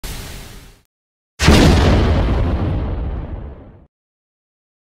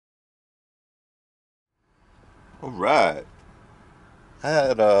All right. I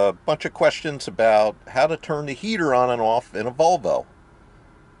had a bunch of questions about how to turn the heater on and off in a Volvo.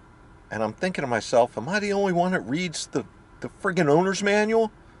 And I'm thinking to myself, am I the only one that reads the friggin' owner's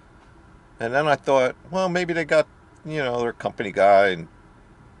manual? And then I thought, well, maybe they got, their company guy and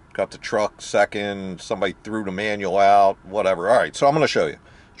got the truck second, somebody threw the manual out, whatever. All right, so I'm going to show you.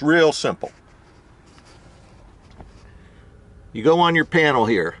 It's real simple. You go on your panel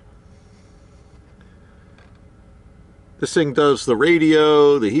here. This thing does the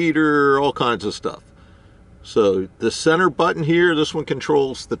radio, the heater, all kinds of stuff. So the center button here, this one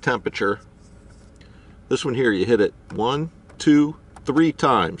controls the temperature. This one here, you hit it 1, 2, 3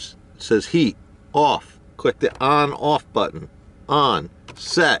 times. It says heat, off. Click the on, off button. On,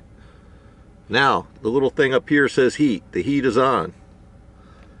 set. Now, the little thing up here says heat. The heat is on.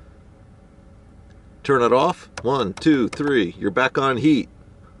 Turn it off. 1, 2, 3. You're back on heat.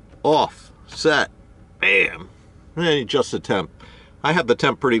 Off, set. Bam. And then adjust the temp. I have the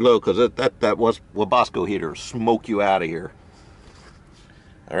temp pretty low because that was Wabasco heater. Smoke you out of here.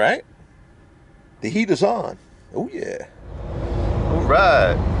 All right. The heat is on. Oh yeah. All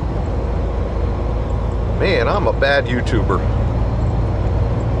right. Man, I'm a bad YouTuber.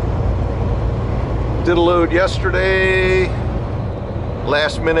 Did a load yesterday.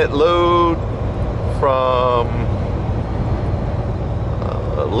 Last minute load from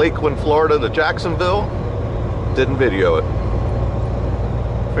Lakeland, Florida to Jacksonville. Didn't video it.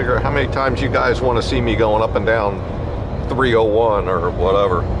 Figure out how many times you guys want to see me going up and down 301 or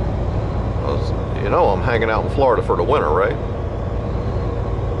whatever. I'm hanging out in Florida for the winter, right?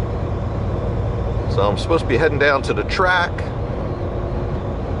 So I'm supposed to be heading down to the track.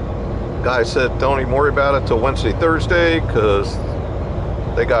 Guy said don't even worry about it till Wednesday, Thursday, because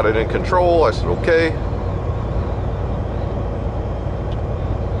they got it in control. I said okay.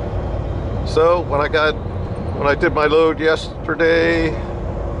 So when I did my load yesterday,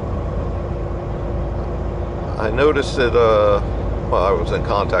 I noticed that, well, I was in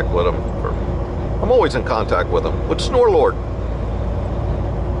contact with him. I'm always in contact with him, with Snorlord.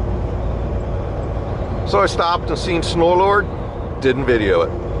 So I stopped and seen Snorlord, didn't video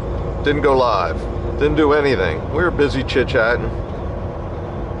it. Didn't go live. Didn't do anything. We were busy chit-chatting.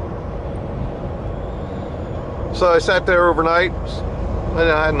 So I sat there overnight.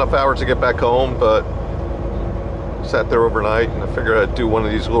 I had enough hours to get back home, but sat there overnight and I figured I'd do one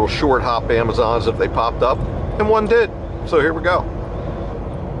of these little short hop Amazons if they popped up, and one did. So here we go.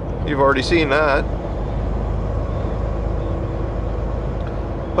 You've already seen that.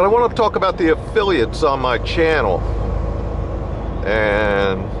 But I want to talk about the affiliates on my channel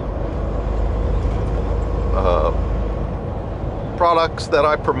and products that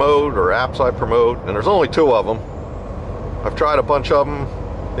I promote or apps I promote, and there's only 2 of them. I've tried a bunch of them.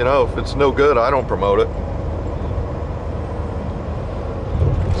 If it's no good, I don't promote it.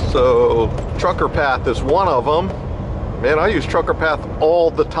 So Truckerpath is one of them. Man, I use Truckerpath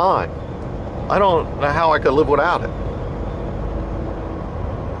all the time. I don't know how I could live without it.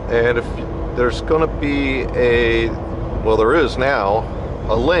 And if there's going to be well, there is now,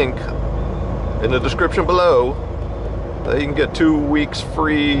 a link in the description below that you can get 2 weeks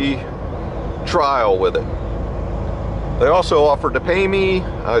free trial with it. They also offered to pay me.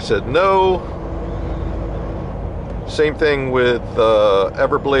 I said no. Same thing with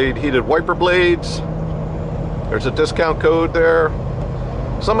Everblade heated wiper blades. There's a discount code there.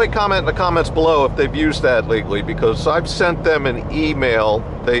 Somebody comment in the comments below if they've used that lately, because I've sent them an email.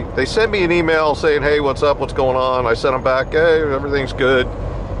 They sent me an email saying, hey, what's up, what's going on? I sent them back, hey, everything's good.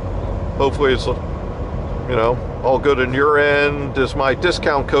 Hopefully it's, all good on your end. Is my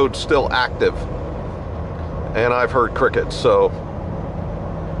discount code still active? And I've heard crickets, so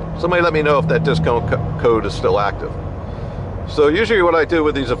somebody let me know if that discount code is still active. So usually what I do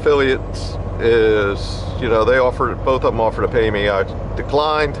with these affiliates is, both of them offer to pay me. I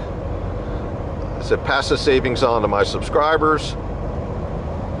declined. I said pass the savings on to my subscribers.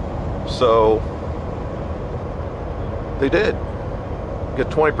 So they did. Get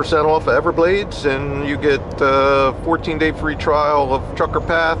 20% off of Everblades, and you get a 14-day free trial of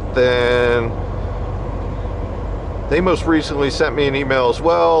Truckerpath. And they most recently sent me an email as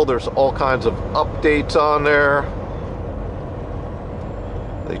well. There's all kinds of updates on there.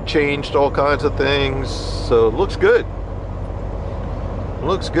 They changed all kinds of things, so it looks good. It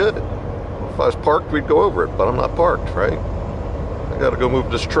looks good. If I was parked, we'd go over it, but I'm not parked, right? I gotta go move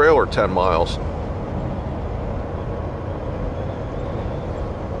this trailer 10 miles.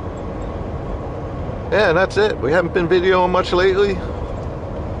 Yeah, and that's it. We haven't been videoing much lately.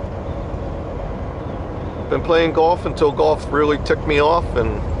 Been playing golf until golf really ticked me off,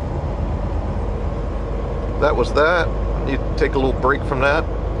 and that was that. Need to take a little break from that.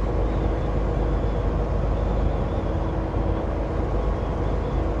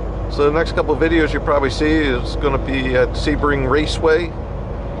 So the next couple of videos you'll probably see is going to be at Sebring Raceway.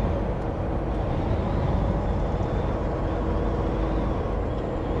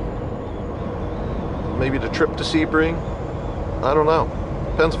 Maybe the trip to Sebring. I don't know.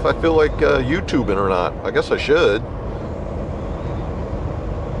 Depends if I feel like YouTubing or not. I guess I should.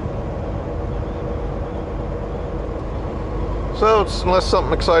 So unless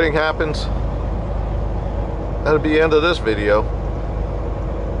something exciting happens, that'll be the end of this video.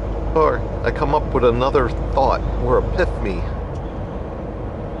 Or I come up with another thought or epiphany.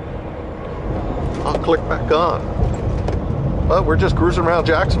 I'll click back on. But we're just cruising around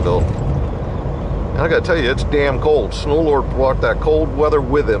Jacksonville. And I gotta tell you, it's damn cold. Snowlord brought that cold weather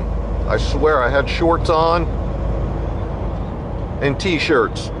with him. I swear I had shorts on and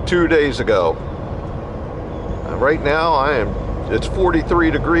t-shirts 2 days ago. And right now it's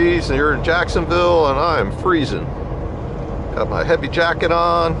 43 degrees here in Jacksonville and I am freezing. Got my heavy jacket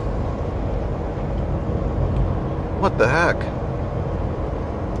on. What the heck?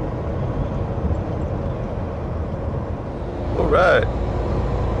 All right.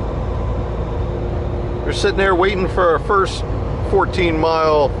 We're sitting there waiting for our first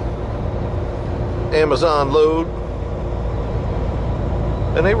 14-mile Amazon load.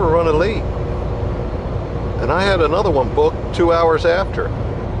 And they were running late. And I had another one booked 2 hours after.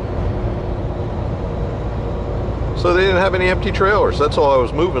 So they didn't have any empty trailers. That's all I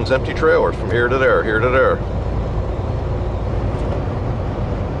was moving, is empty trailers from here to there, here to there.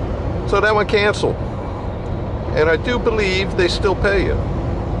 So that one canceled. And I do believe they still pay you.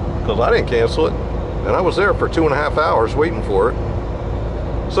 Because I didn't cancel it. And I was there for 2.5 hours waiting for it.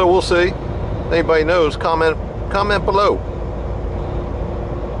 So we'll see. Anybody knows, comment below.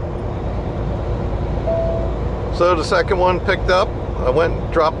 So the second one picked up. I went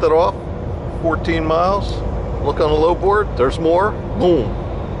and dropped it off. 14 miles. Look on the low board. There's more. Boom.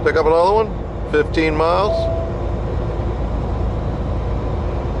 Pick up another one. 15 miles.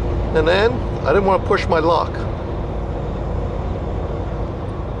 And then I didn't want to push my luck.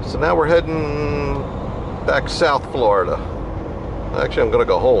 So now we're heading back South Florida. Actually, I'm going to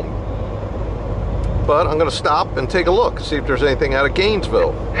go home. But I'm going to stop and take a look, see if there's anything out of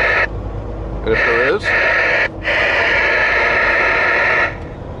Gainesville. And if there is,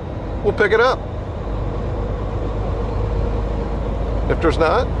 we'll pick it up. If there's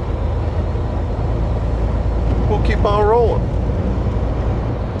not, we'll keep on rolling.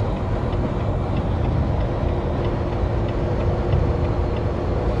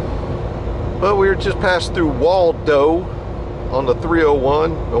 Well, we were just passed through Waldo on the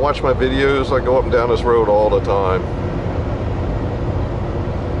 301. I watch my videos. I go up and down this road all the time.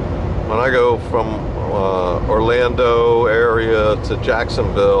 When I go from Orlando area to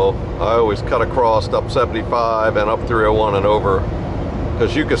Jacksonville, I always cut across up 75 and up 301 and over,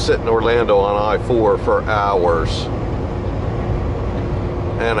 because you could sit in Orlando on I-4 for hours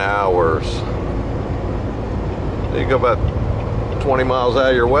and hours. You go about 20 miles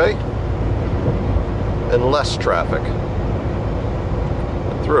out of your way and less traffic.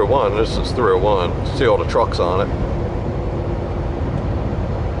 301, this is 301. See all the trucks on it.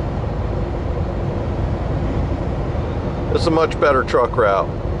 It's a much better truck route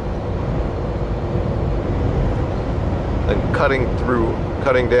than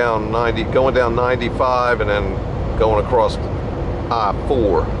cutting down 90, going down 95 and then going across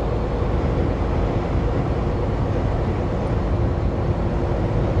I-4.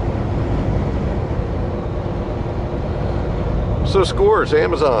 So scores,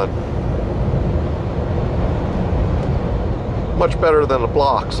 Amazon. Much better than the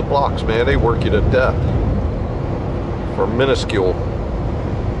blocks. The blocks, man, they work you to death. For minuscule.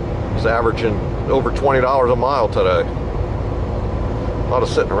 It's averaging over $20 a mile today. A lot of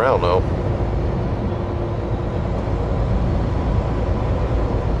sitting around though.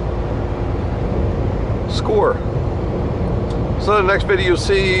 Score. So the next video you'll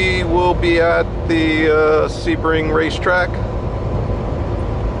see will be at the Sebring racetrack.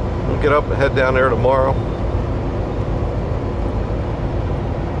 We'll get up and head down there tomorrow.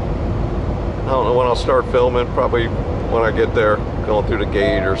 I don't know when I'll start filming, probably when I get there, going through the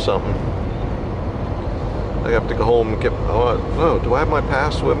gate or something. I have to go home and get, oh, do I have my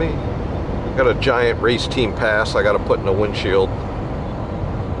pass with me? I got a giant race team pass I got to put in the windshield.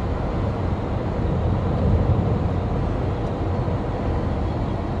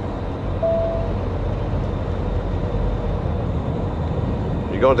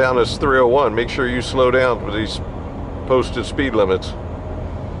 Going down this 301, make sure you slow down with these posted speed limits.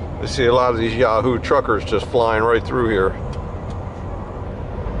 I see a lot of these Yahoo truckers just flying right through here.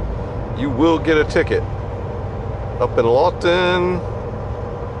 You will get a ticket. Up in Lawton,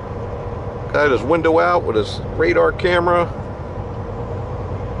 guy had his window out with his radar camera.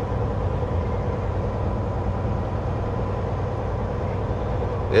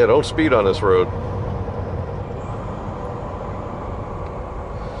 Yeah, don't speed on this road.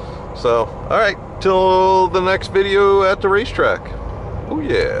 So, alright, till the next video at the racetrack. Oh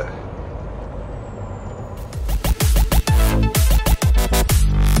yeah.